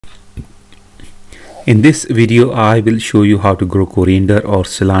In this video, I will show you how to grow coriander or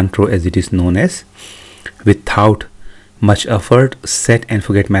cilantro as it is known as without much effort, set and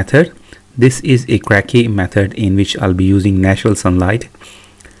forget method. This is a cracky method in which I'll be using natural sunlight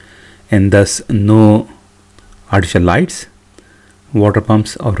and thus no artificial lights, water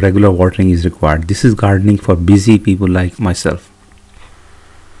pumps or regular watering is required. This is gardening for busy people like myself.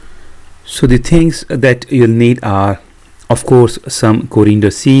 So the things that you'll need are, of course, some coriander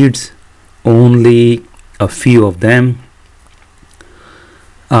seeds, only a few of them.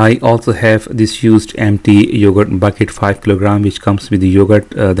 I also have this used empty yogurt bucket 5 kilogram, which comes with the yogurt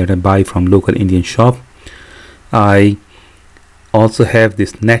that I buy from local Indian shop. I also have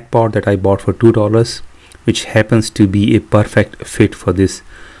this net pot that I bought for $2, which happens to be a perfect fit for this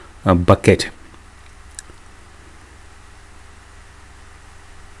bucket.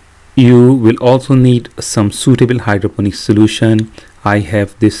 You will also need some suitable hydroponic solution. I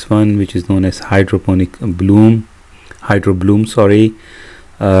have this one which is known as hydro bloom.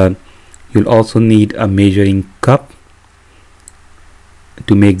 You'll also need a measuring cup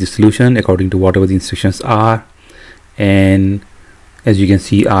to make the solution according to whatever the instructions are. And as you can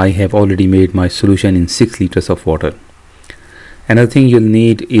see, I have already made my solution in 6 liters of water. Another thing you'll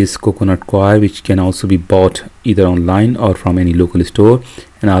need is coconut coir, which can also be bought either online or from any local store,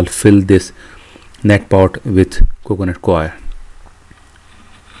 and I'll fill this net pot with coconut coir.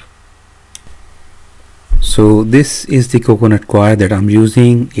 So this is the coconut coir that I'm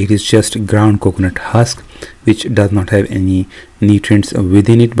using. It is just ground coconut husk, which does not have any nutrients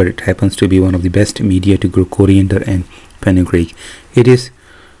within it, but it happens to be one of the best media to grow coriander and fenugreek. It is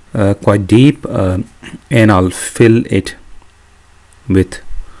quite deep, and I'll fill it with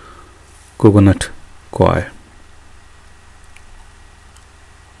coconut coir.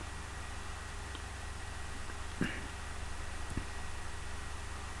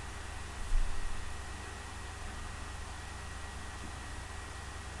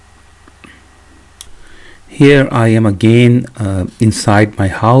 Here I am again inside my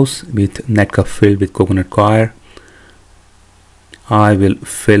house with net cup filled with coconut coir. I will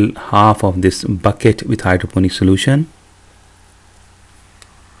fill half of this bucket with hydroponic solution.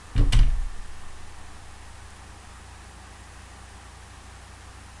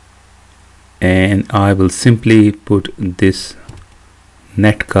 And I will simply put this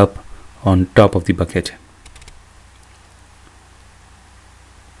net cup on top of the bucket.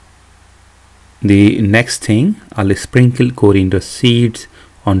 The next thing, I'll sprinkle coriander seeds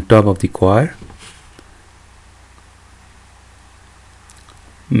on top of the coir.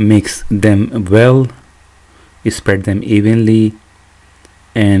 Mix them well, spread them evenly,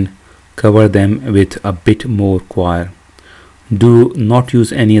 and cover them with a bit more coir. Do not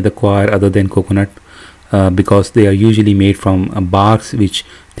use any other coir other than coconut because they are usually made from barks which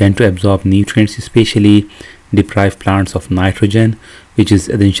tend to absorb nutrients, especially deprive plants of nitrogen, which is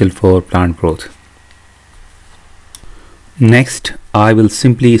essential for plant growth. Next, I will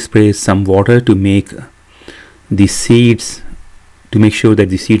simply spray some water to make the seeds, to make sure that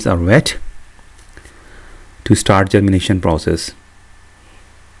the seeds are wet to start germination process.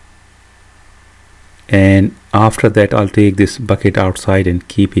 And after that, I'll take this bucket outside and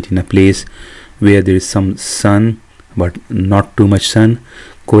keep it in a place where there is some sun but not too much sun.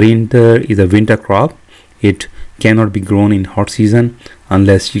 Coriander is a winter crop. It cannot be grown in hot season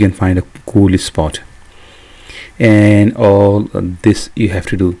unless you can find a cool spot. And all this you have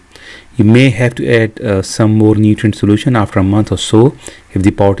to do. You may have to add some more nutrient solution after a month or so if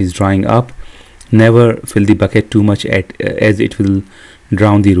the pot is drying up. Never fill the bucket too much as it will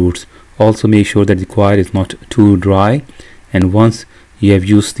drown the roots. Also make sure that the coir is not too dry, and once you have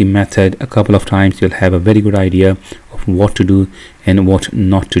used the method a couple of times, you'll have a very good idea of what to do and what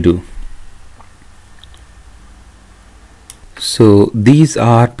not to do. So these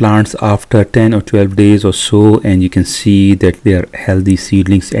are plants after 10 or 12 days or so, and you can see that they are healthy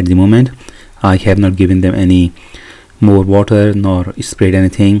seedlings at the moment. I have not given them any more water nor sprayed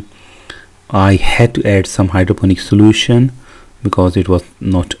anything. I had to add some hydroponic solution because it was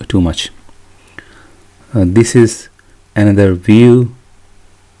not too much. This is another view,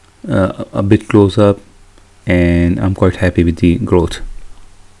 a bit close up, and I'm quite happy with the growth.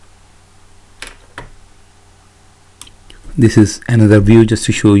 This is another view just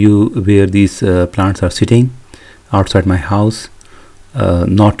to show you where these plants are sitting outside my house.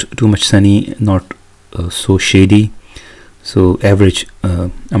 Not too much sunny, not so shady, so average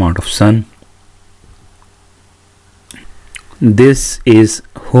amount of sun. This is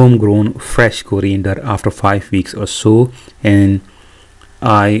homegrown fresh coriander after 5 weeks or so, and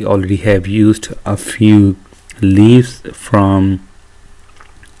I already have used a few leaves from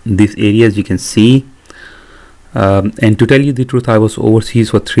this area. As you can see, And to tell you the truth, I was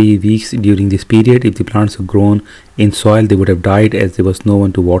overseas for 3 weeks during this period. If the plants were grown in soil, they would have died as there was no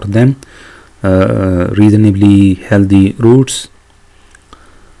one to water them. Reasonably healthy roots.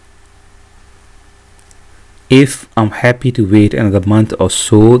 If I'm happy to wait another month or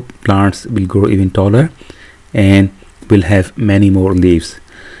so, plants will grow even taller and will have many more leaves.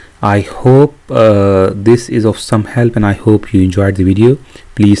 I hope this is of some help, and I hope you enjoyed the video.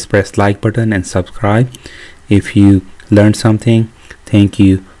 Please press like button and subscribe if you learned something. Thank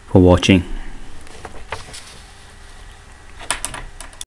you for watching.